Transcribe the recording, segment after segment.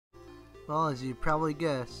Well, as you probably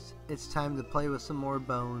guessed, it's time to play with some more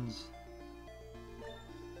bones.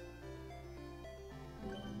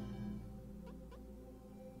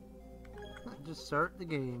 Just start the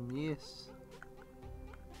game, yes.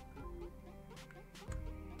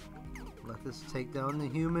 Let us take down the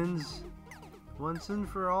humans once and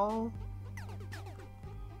for all.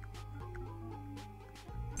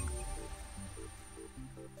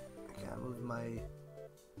 I gotta move my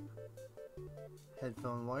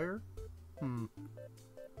headphone wire.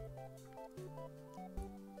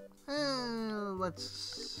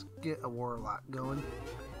 Let's get a warlock going.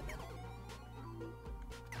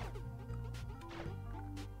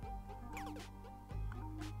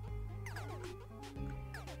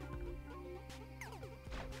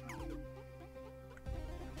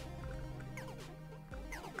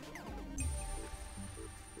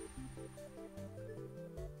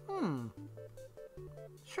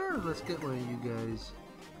 Sure, let's get one of you guys.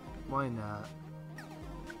 Why not?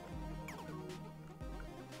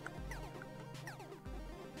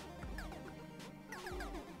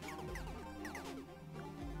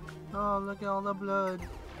 Oh, look at all the blood.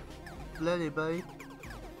 Bloody babe.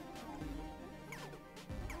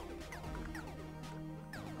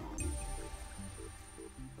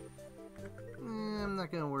 I'm not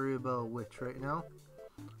gonna worry about a witch right now.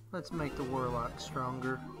 Let's make the warlock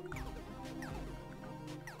stronger.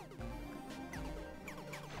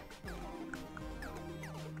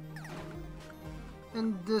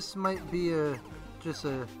 And this might be just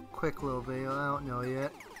a quick little video, I don't know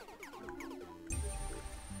yet.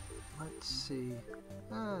 Let's see.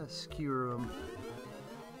 Skewer them.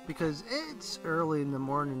 Because it's early in the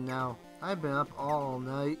morning now. I've been up all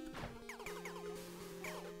night.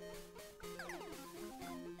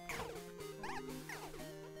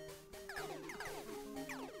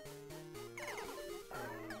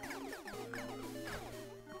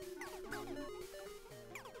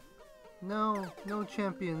 No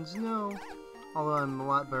champions, no. Although I'm a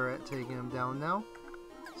lot better at taking them down now.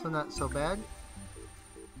 So not so bad.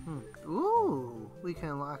 Ooh, we can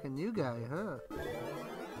unlock a new guy, huh?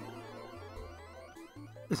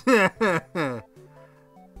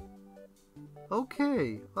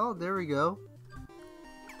 Okay, well there we go.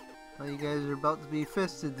 Well, you guys are about to be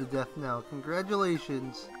fisted to death now.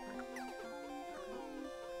 Congratulations.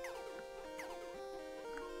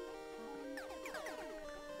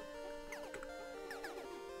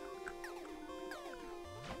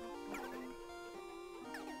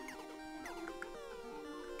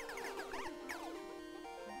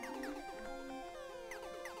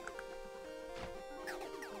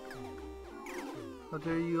 How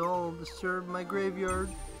dare you all disturb my graveyard?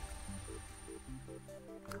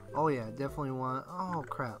 Oh yeah, definitely want... Oh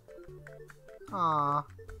crap. Aw.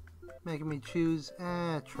 Making me choose...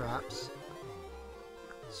 traps.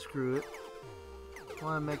 Screw it.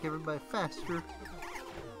 Want to make everybody faster.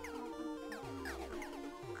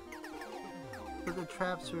 But the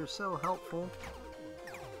traps are so helpful.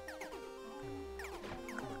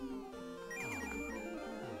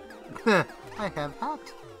 I have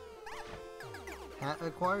hat. Hat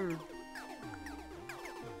acquired.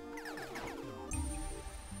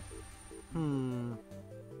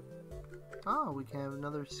 Oh, we can have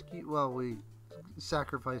another ski. Well, we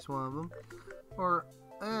sacrifice one of them. Or,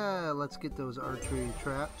 let's get those archery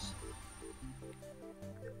traps.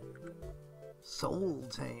 Soul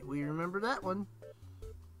Taint. We remember that one.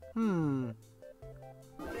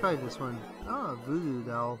 Try this one. Oh, Voodoo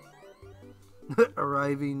Doll.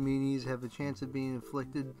 Arriving meanies have a chance of being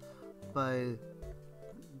inflicted by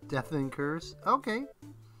death and curse. Okay.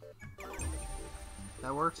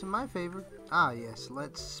 That works in my favor. Ah, yes.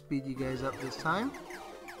 Let's speed you guys up this time.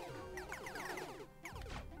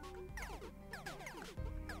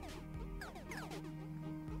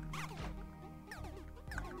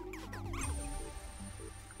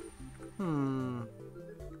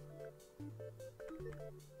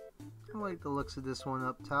 I like the looks of this one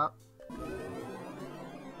up top.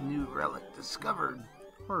 New relic discovered.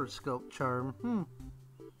 Horoscope charm.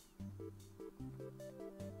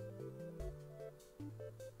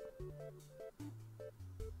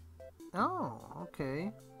 Oh,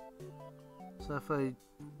 okay. So if I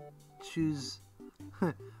choose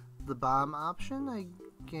the bomb option, I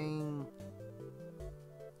gain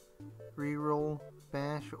reroll,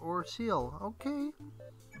 bash, or seal. Okay.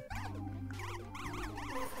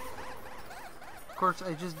 Of course,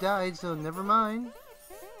 I just died, so never mind.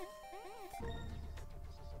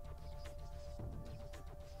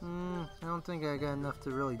 I don't think I got enough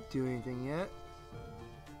to really do anything yet.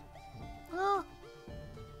 Oh.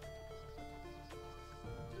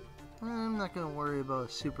 I'm not gonna worry about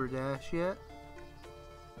a super dash yet.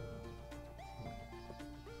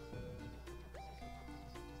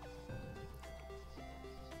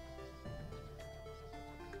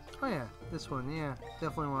 Oh yeah, this one, yeah.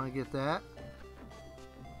 Definitely want to get that.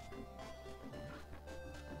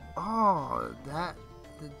 Oh, that...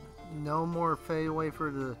 No more fade away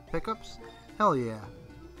for the pickups? Hell yeah.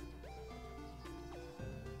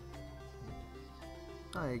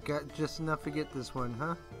 I got just enough to get this one,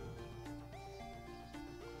 huh?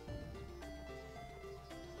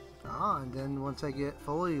 Ah, and then once I get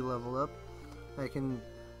fully leveled up, I can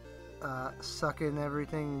suck in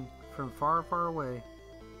everything from far, far away.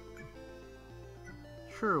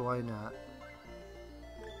 Sure, why not?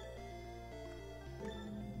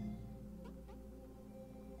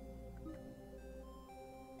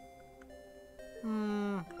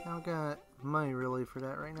 I don't got money really for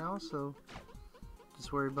that right now, so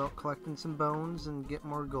just worry about collecting some bones and get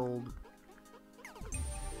more gold.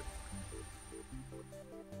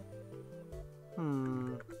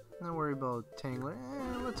 Not worry about Tangler.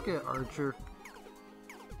 Let's get Archer.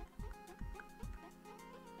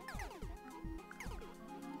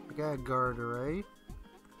 I got a guard, right?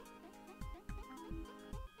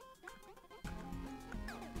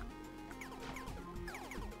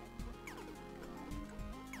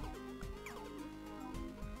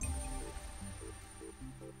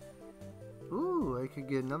 Ooh, I could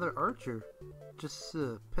get another Archer. Just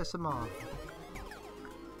to piss him off.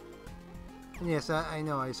 And yes, I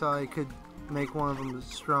know, I saw I could make one of them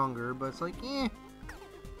stronger, but it's like, eh.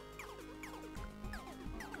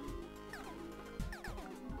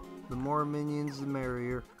 The more minions, the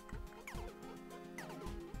merrier.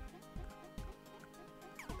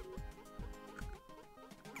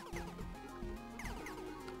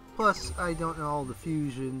 Plus, I don't know all the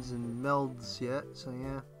fusions and melds yet, so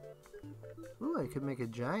yeah. Ooh, I could make a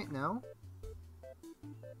giant now.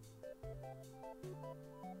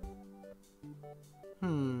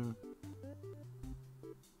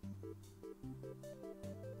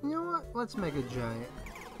 You know what? Let's make a giant.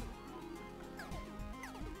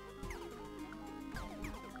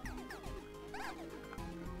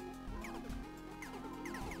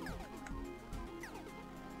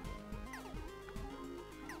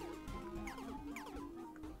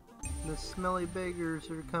 The smelly beggars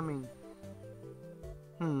are coming.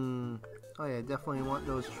 Oh yeah, definitely want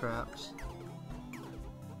those traps.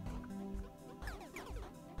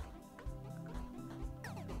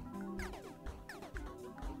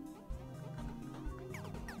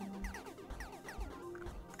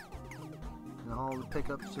 And all the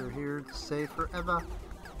pickups are here to stay forever.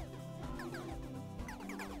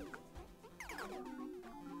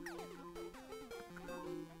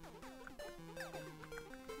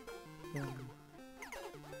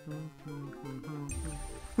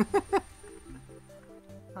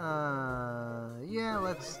 Yeah,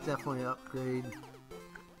 let's definitely upgrade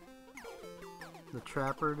the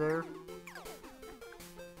trapper there.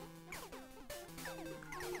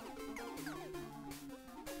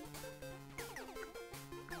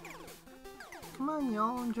 Come on,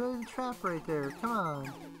 y'all, enjoy the trap right there. Come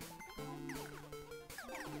on.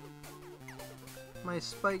 My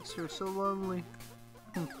spikes are so lonely.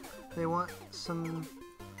 They want some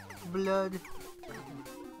blood.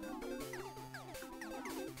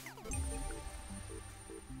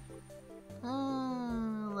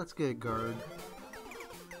 Let's get a guard.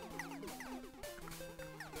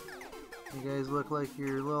 You guys look like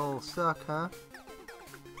you're a little stuck, huh?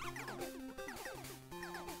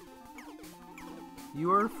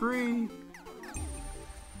 You are free!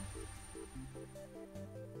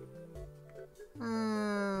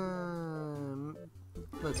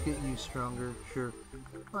 Let's get you stronger, sure.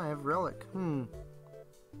 Oh, I have relic. No,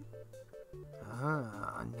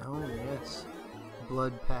 yes.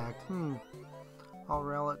 Blood pact. All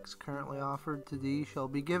relics currently offered to thee shall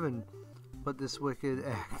be given, but this wicked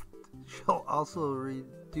act shall also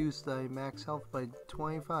reduce thy max health by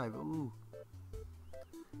 25. Ooh.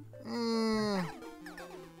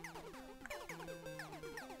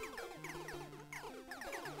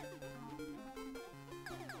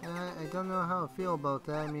 I don't know how I feel about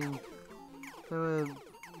that. I mean, if I would have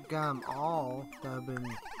got them all, that would have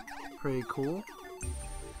been pretty cool.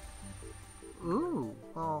 Ooh,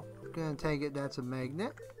 well, gonna take it that's a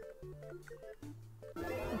magnet.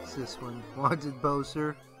 What's this one? Wanted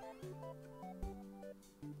Boser.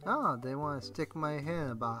 Oh, they want to stick my head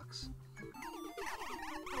in a box.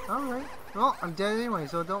 Alright, well, I'm dead anyway,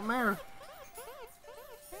 so it don't matter.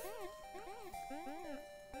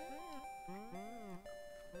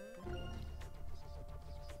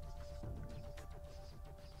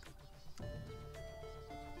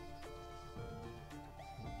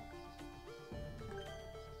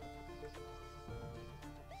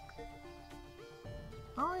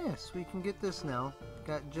 Oh yes, we can get this now.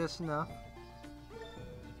 Got just enough.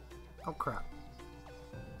 Oh crap.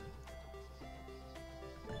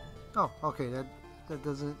 Oh, okay, that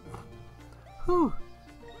doesn't... Whew!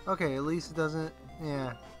 Okay, at least it doesn't...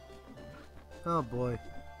 Yeah. Oh boy.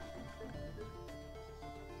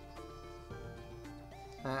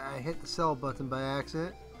 I hit the sell button by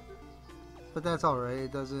accident. But that's alright,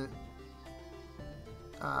 it doesn't...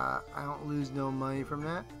 I don't lose no money from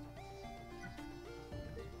that.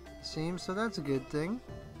 Seems, so that's a good thing.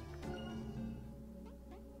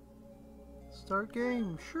 Start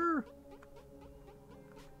game, sure.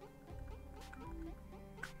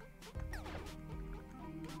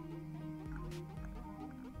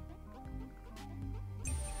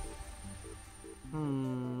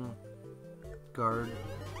 Guard.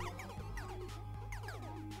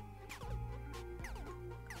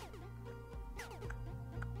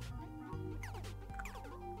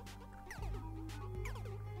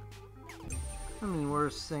 I mean,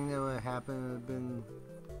 worst thing that would happen would have been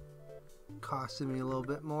costing me a little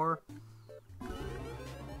bit more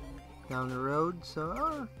down the road,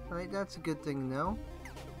 so alright, that's a good thing to know.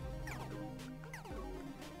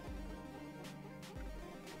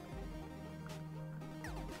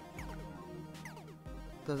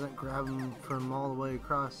 Doesn't grab them from all the way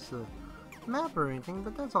across the map or anything,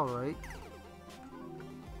 but that's alright.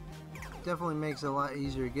 Definitely makes it a lot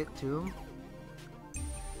easier to get to them.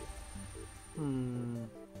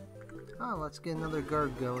 Oh, let's get another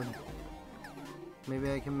guard going.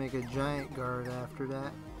 Maybe I can make a giant guard after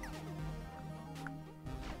that.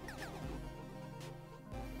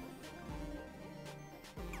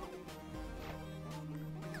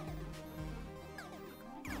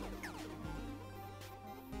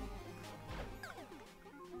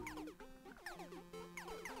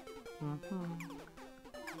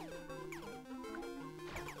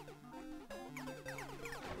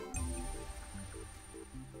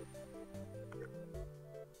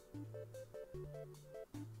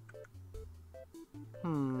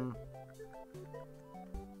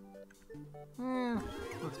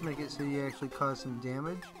 Let's make it so you actually cause some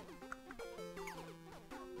damage.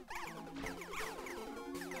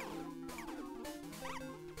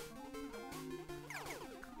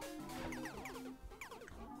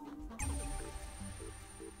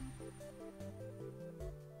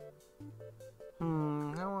 I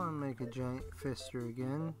want to make a giant fister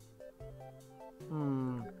again.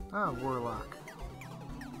 Warlock.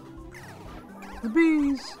 The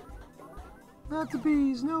bees! Not the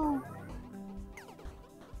bees, no!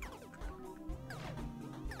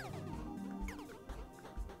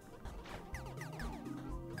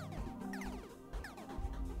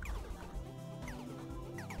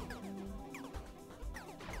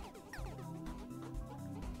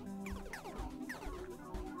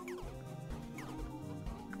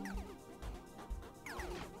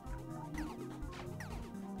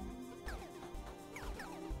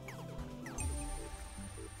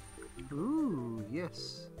 Ooh,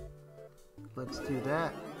 yes. Let's do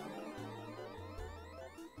that.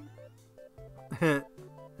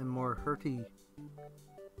 And more hurty.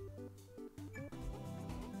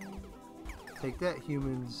 Take that,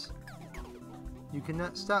 humans. You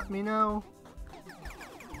cannot stop me now.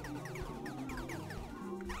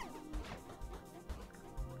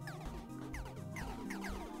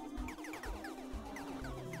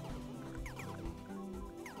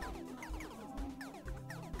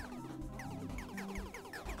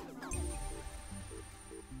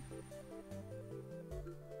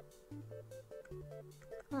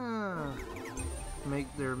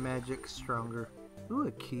 Make their magic stronger. Ooh,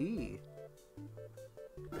 a key.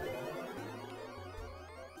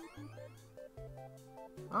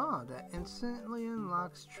 Oh, that instantly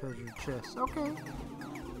unlocks treasure chests. Okay.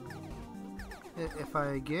 If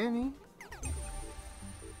I get any.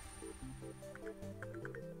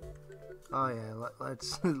 Oh yeah,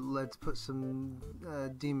 let's put some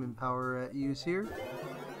demon power at use here.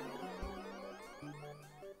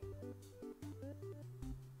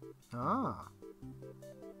 Ah.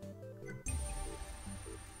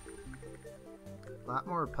 A lot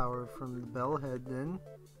more power from the bellhead then.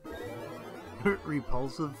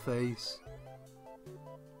 Repulsive face.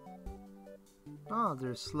 Oh,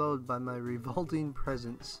 they're slowed by my revolting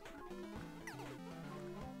presence.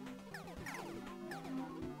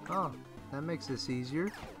 Oh, that makes this easier.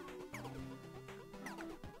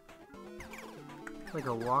 Like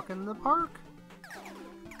a walk in the park?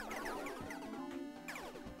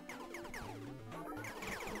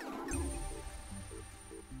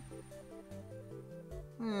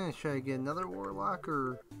 Should I get another warlock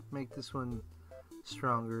or make this one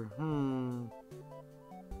stronger?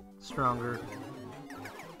 Stronger.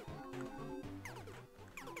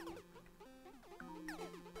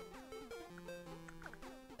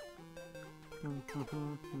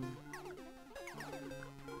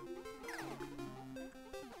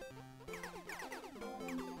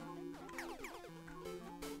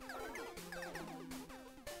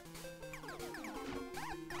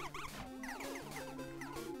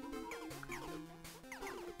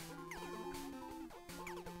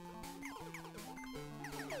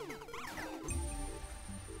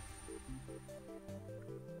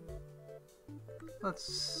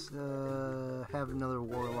 Let's have another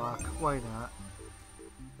warlock. Why not?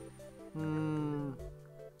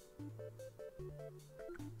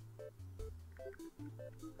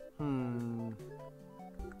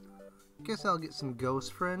 Guess I'll get some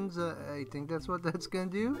ghost friends. I think that's what that's gonna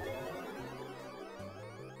do.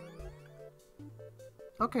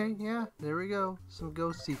 Okay, yeah, there we go. Some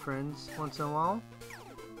ghosty friends once in a while.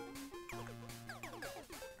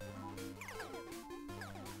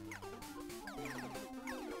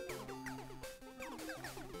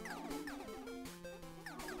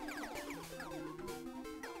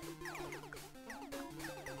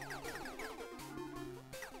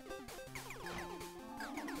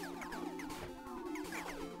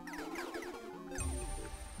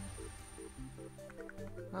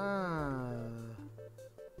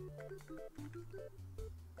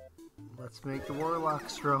 Let's make the warlock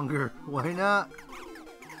stronger. Why not?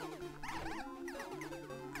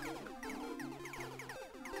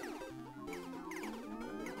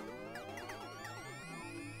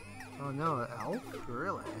 Oh no, an elf?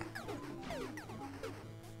 Really?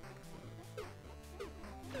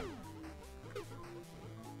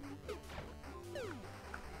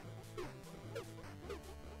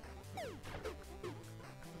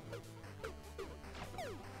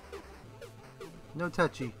 No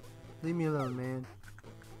touchy. Leave me alone, man.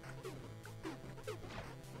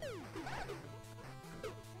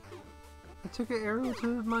 I took an arrow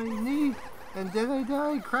to my knee, and then I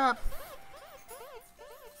died. Crap.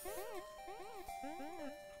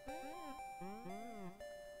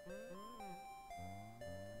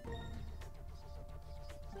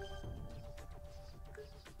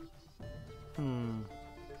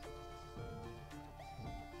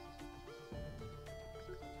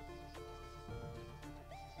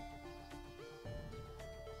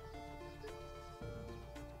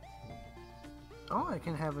 Oh, I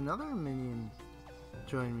can have another minion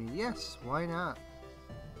join me. Yes, why not?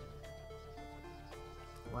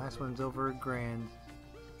 Last one's over $1,000.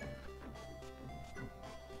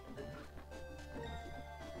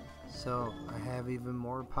 So, I have even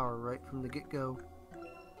more power right from the get-go.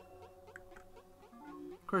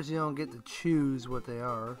 Of course, you don't get to choose what they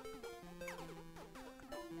are.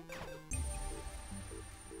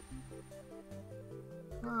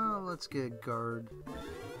 Oh, let's get a guard.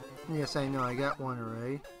 Yes, I know, I got one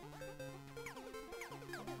array.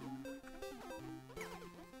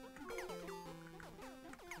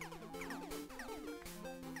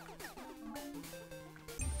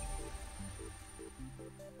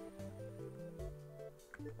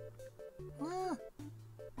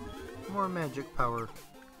 More magic power.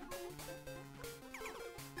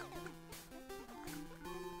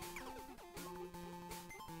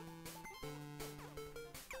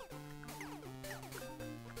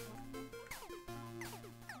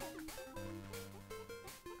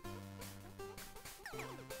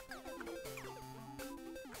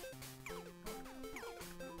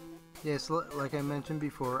 Yes, like I mentioned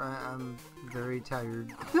before, I'm very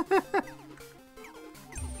tired.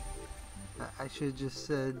 I should have just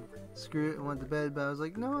said screw it and went to bed, but I was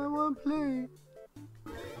like, no, I want to play.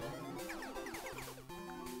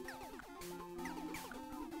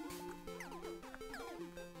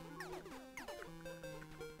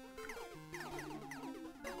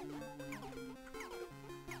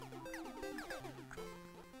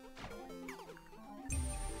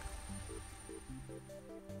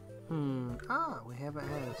 We haven't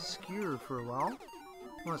had a skewer for a while.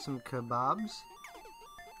 Want some kebabs?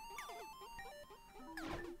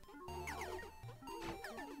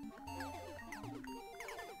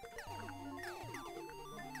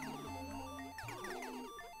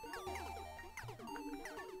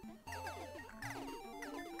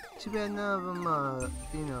 Too bad none of them,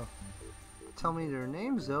 you know, tell me their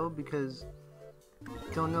names though, because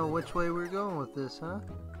don't know which way we're going with this, huh?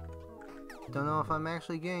 Don't know if I'm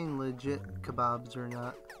actually getting legit kebabs or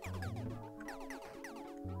not.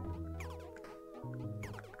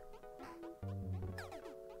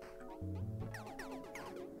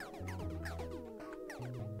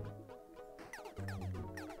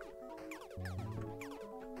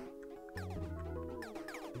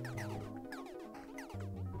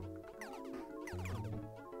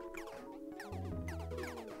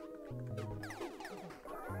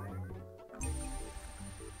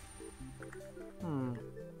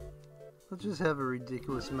 Let's just have a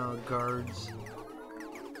ridiculous amount of guards.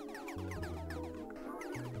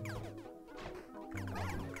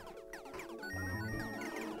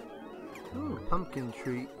 Ooh, pumpkin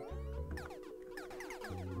treat.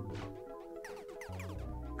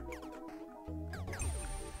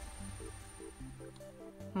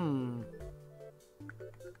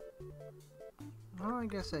 Well, I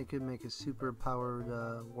guess I could make a super powered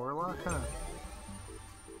warlock, huh?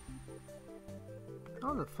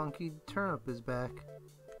 Oh, the funky turnip is back.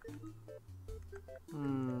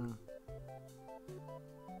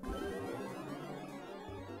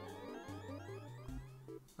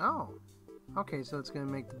 Oh, okay, so it's gonna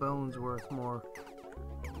make the bones worth more.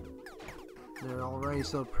 They're already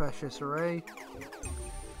so precious array.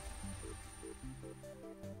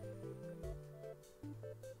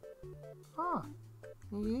 Ah,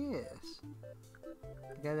 yes.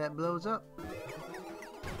 The guy that blows up.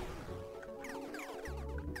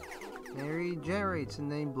 There he generates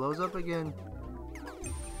and then blows up again.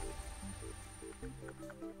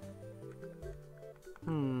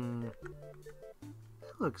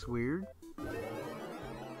 That looks weird.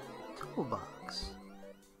 Toolbox.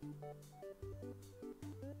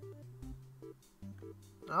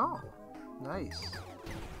 Oh, nice.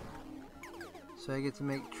 So I get to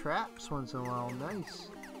make traps once in a while. Nice.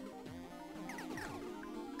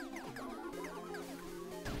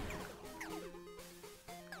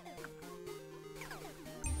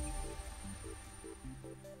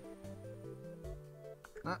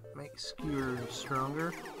 That makes skewers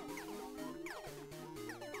stronger.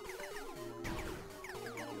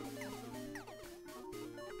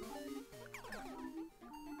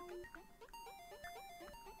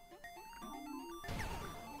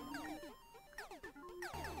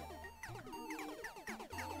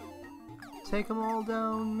 Take them all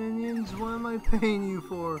down, minions. What am I paying you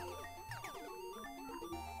for?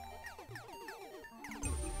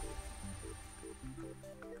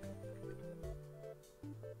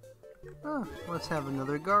 Huh, let's have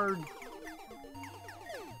another guard.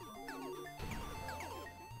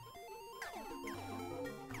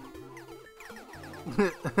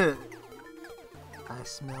 I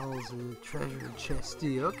smells a treasure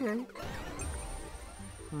chesty. Okay.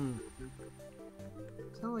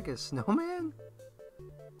 Is that like a snowman?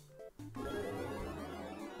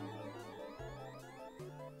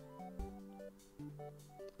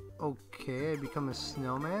 Okay, I become a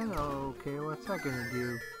snowman? Okay, what's that gonna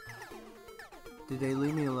do? Did they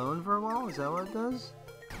leave me alone for a while? Is that what it does?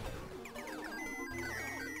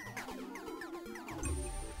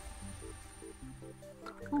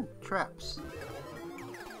 Ooh, traps.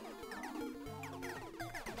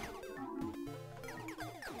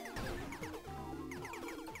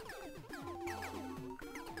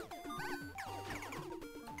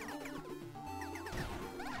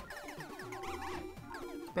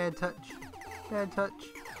 Bad touch. Bad touch.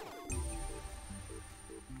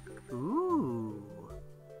 Ooh.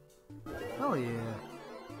 Oh yeah.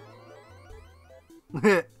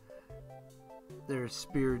 Their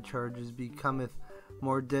spear charges becometh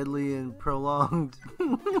more deadly and prolonged.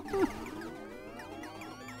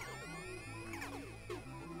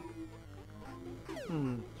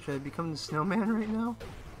 Should I become the snowman right now?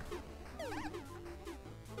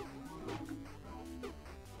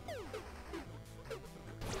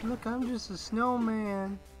 Look, I'm just a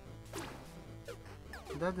snowman.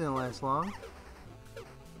 That didn't last long.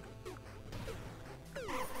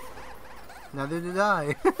 Neither did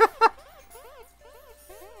I.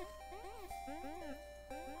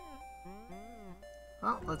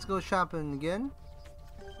 Well, let's go shopping again.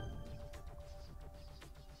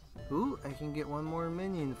 Ooh, I can get one more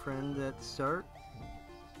minion friend at the start.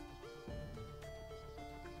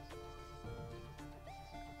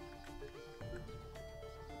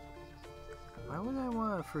 Why would I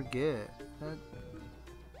want to forget? I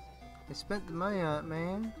spent the money on it,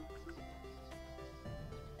 man.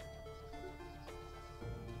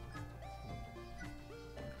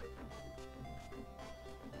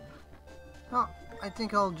 Oh, I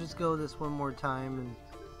think I'll just go this one more time and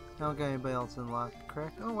I don't got anybody else unlocked,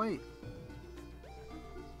 correct? Oh, wait.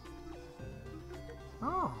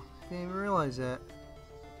 Oh, didn't even realize that.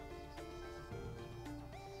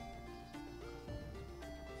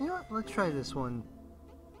 You know what? Let's try this one.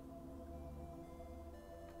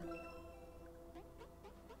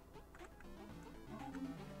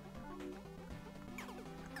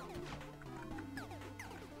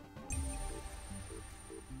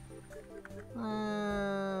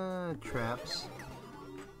 Traps.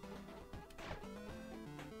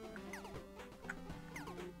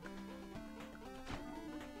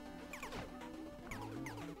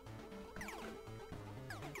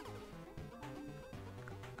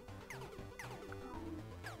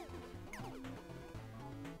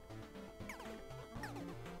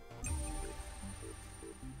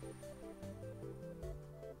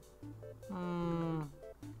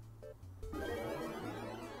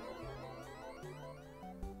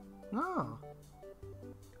 Oh.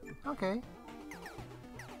 Okay.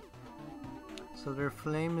 So their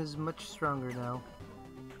flame is much stronger now.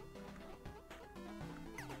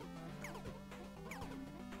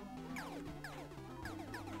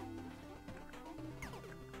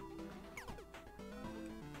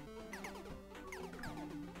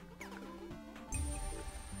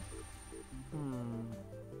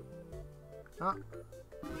 Oh.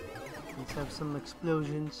 Let's have some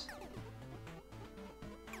explosions.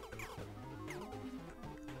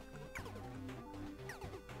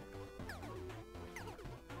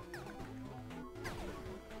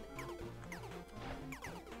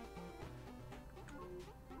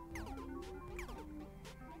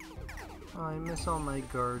 Oh, I miss all my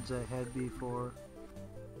guards I had before.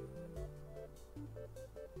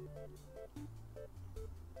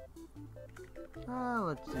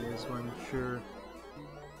 Let's do this one, sure.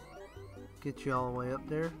 Get you all the way up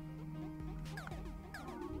there.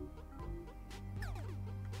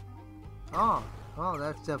 Oh,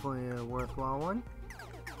 that's definitely a worthwhile one.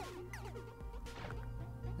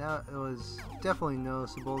 Now it was definitely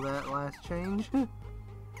noticeable, that last change.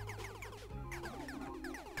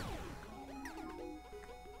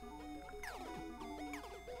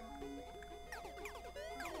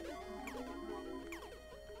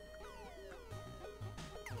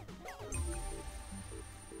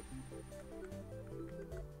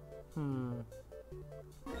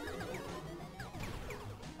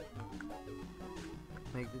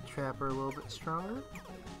 Make the trapper a little bit stronger.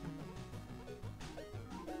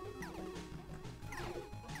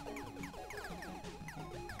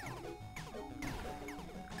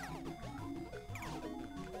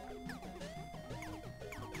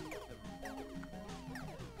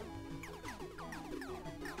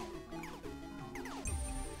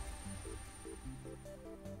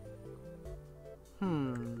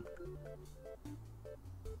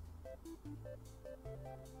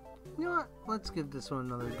 You know what? Let's give this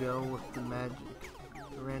one another go with the magic,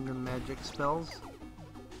 the random magic spells.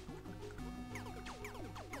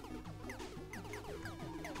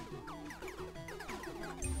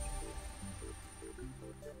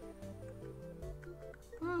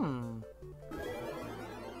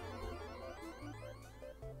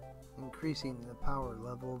 Increasing the power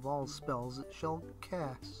level of all spells it shall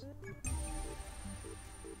cast.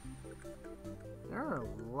 There are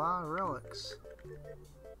a lot of relics.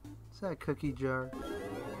 What's that cookie jar?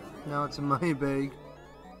 Now it's a money bag.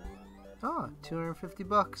 Oh, 250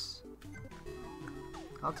 bucks.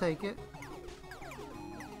 I'll take it.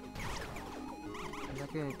 I'm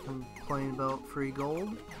not gonna complain about free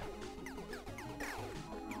gold.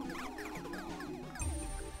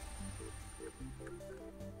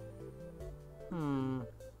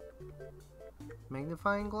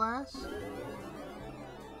 Magnifying glass?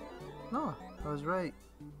 No, I was right.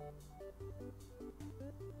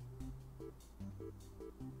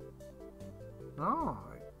 Oh,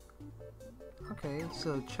 okay,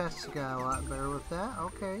 so chests got a lot better with that,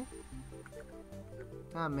 okay.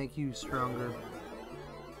 That'll make you stronger.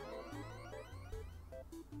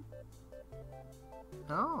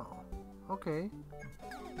 Oh, okay.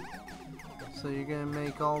 So you're gonna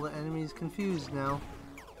make all the enemies confused now.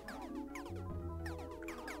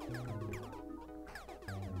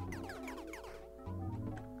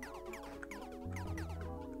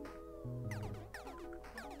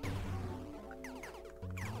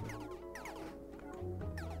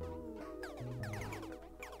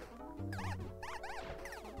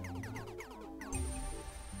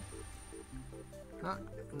 Ah,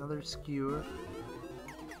 another skewer.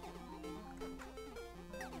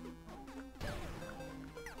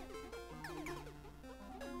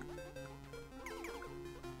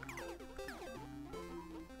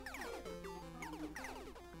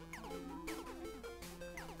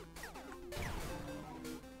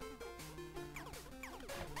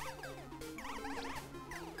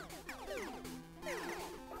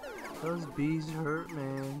 Those bees hurt,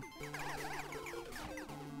 man.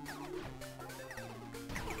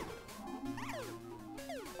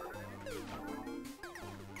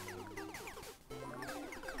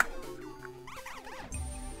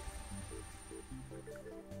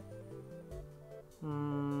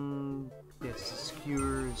 Yes, the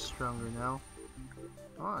skewer is stronger now.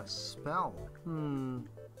 Oh, a spell.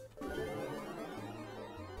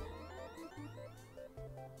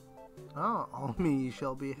 Oh, all me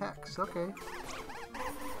shall be hex. Okay.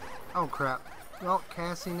 Oh crap. Well,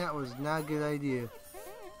 casting that was not a good idea.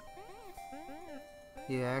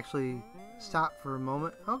 Yeah, actually stop for a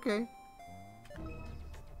moment. Okay.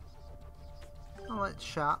 I'll let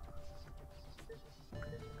shop.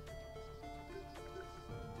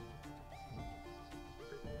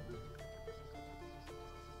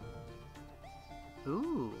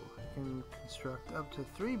 Ooh, I can construct up to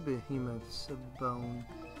 3 behemoths of bone.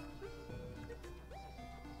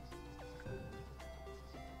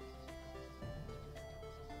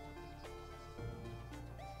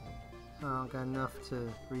 Oh, got enough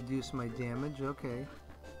to reduce my damage, okay.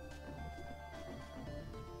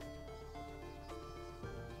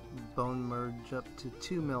 Bone merge up to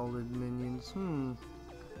 2 melded minions,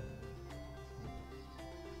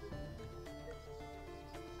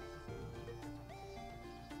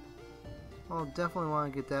 I'll definitely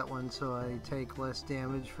want to get that one so I take less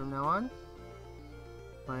damage from now on,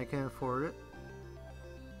 when I can afford it.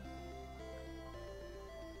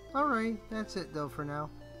 Alright, that's it though for now.